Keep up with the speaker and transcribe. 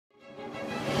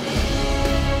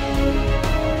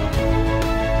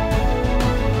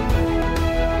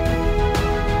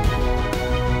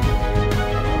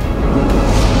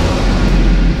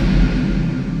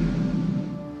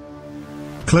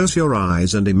Close your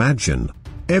eyes and imagine.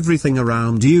 Everything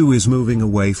around you is moving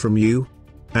away from you.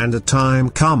 And a time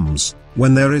comes,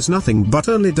 when there is nothing but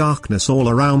only darkness all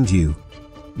around you.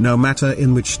 No matter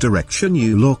in which direction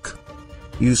you look,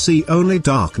 you see only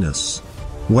darkness.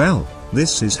 Well,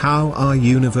 this is how our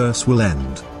universe will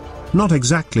end. Not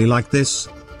exactly like this,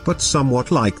 but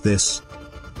somewhat like this.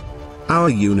 Our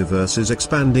universe is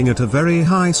expanding at a very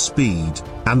high speed,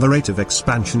 and the rate of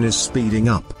expansion is speeding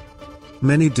up.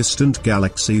 Many distant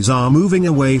galaxies are moving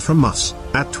away from us,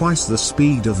 at twice the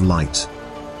speed of light.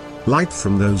 Light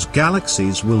from those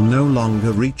galaxies will no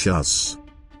longer reach us.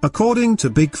 According to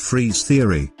Big Freeze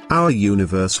theory, our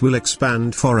universe will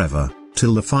expand forever,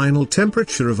 till the final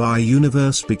temperature of our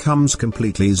universe becomes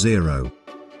completely zero.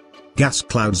 Gas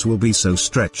clouds will be so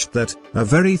stretched that a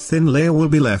very thin layer will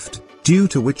be left, due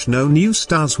to which no new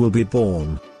stars will be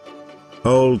born.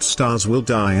 Old stars will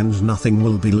die and nothing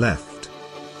will be left.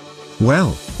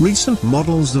 Well, recent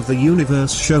models of the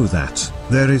universe show that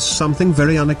there is something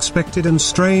very unexpected and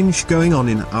strange going on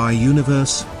in our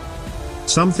universe.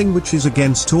 Something which is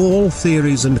against all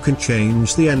theories and can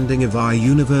change the ending of our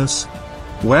universe.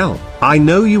 Well, I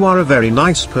know you are a very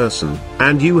nice person,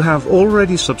 and you have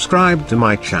already subscribed to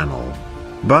my channel.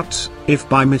 But, if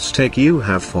by mistake you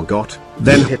have forgot,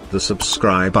 then hit the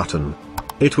subscribe button.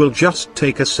 It will just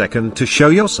take a second to show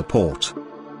your support.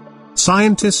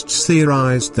 Scientists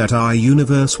theorized that our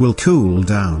universe will cool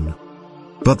down.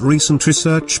 But recent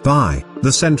research by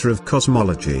the Center of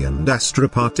Cosmology and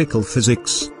Astroparticle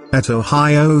Physics at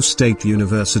Ohio State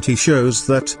University shows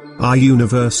that our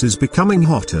universe is becoming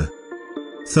hotter.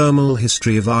 Thermal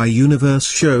history of our universe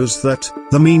shows that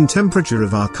the mean temperature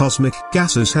of our cosmic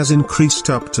gases has increased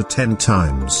up to 10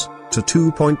 times, to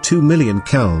 2.2 million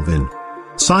Kelvin.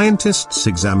 Scientists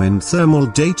examined thermal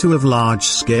data of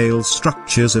large-scale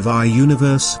structures of our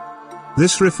universe.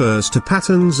 This refers to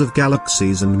patterns of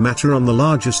galaxies and matter on the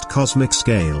largest cosmic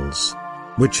scales,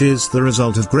 which is the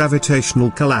result of gravitational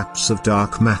collapse of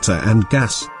dark matter and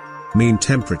gas. Mean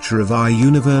temperature of our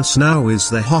universe now is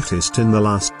the hottest in the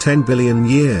last 10 billion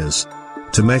years.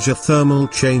 To measure thermal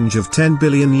change of 10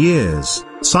 billion years,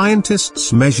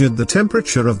 scientists measured the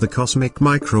temperature of the cosmic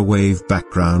microwave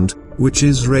background, which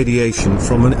is radiation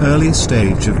from an early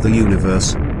stage of the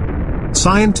universe.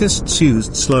 Scientists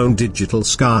used Sloan Digital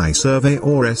Sky Survey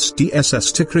or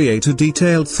SDSS to create a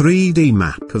detailed 3D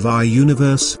map of our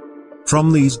universe.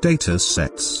 From these data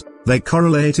sets, they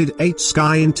correlated 8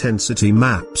 sky intensity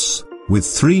maps, with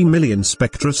 3 million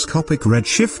spectroscopic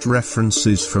redshift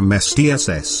references from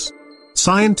SDSS.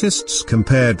 Scientists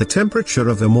compared the temperature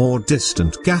of a more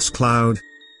distant gas cloud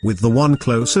with the one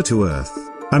closer to Earth,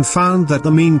 and found that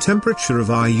the mean temperature of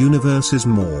our universe is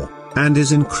more, and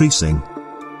is increasing.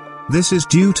 This is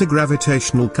due to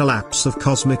gravitational collapse of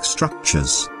cosmic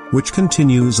structures, which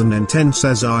continues and intense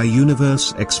as our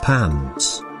universe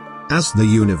expands. As the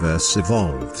universe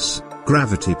evolves,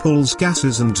 gravity pulls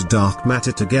gases and dark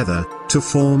matter together, to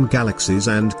form galaxies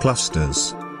and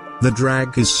clusters. The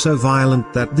drag is so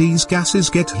violent that these gases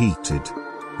get heated.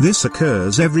 This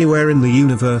occurs everywhere in the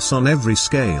universe on every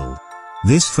scale.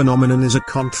 This phenomenon is a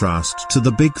contrast to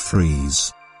the Big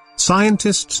Freeze.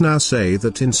 Scientists now say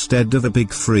that instead of a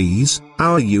big freeze,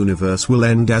 our universe will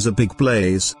end as a big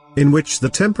blaze, in which the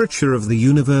temperature of the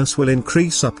universe will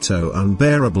increase up to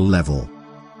unbearable level.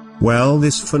 Well,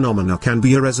 this phenomena can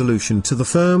be a resolution to the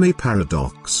Fermi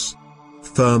Paradox.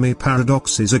 Fermi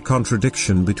Paradox is a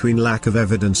contradiction between lack of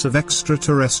evidence of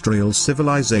extraterrestrial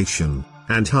civilization,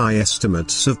 and high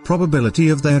estimates of probability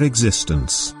of their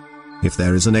existence. If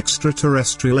there is an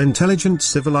extraterrestrial intelligent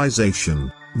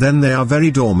civilization, then they are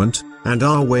very dormant, and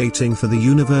are waiting for the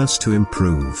universe to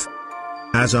improve.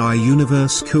 As our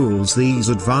universe cools, these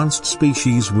advanced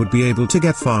species would be able to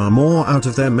get far more out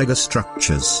of their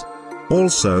megastructures.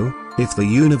 Also, if the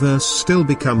universe still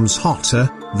becomes hotter,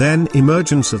 then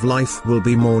emergence of life will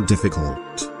be more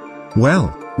difficult.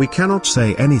 Well, we cannot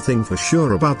say anything for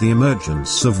sure about the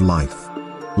emergence of life.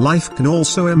 Life can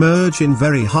also emerge in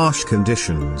very harsh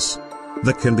conditions.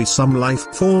 There can be some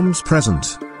life forms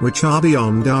present, which are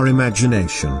beyond our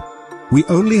imagination. We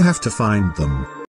only have to find them.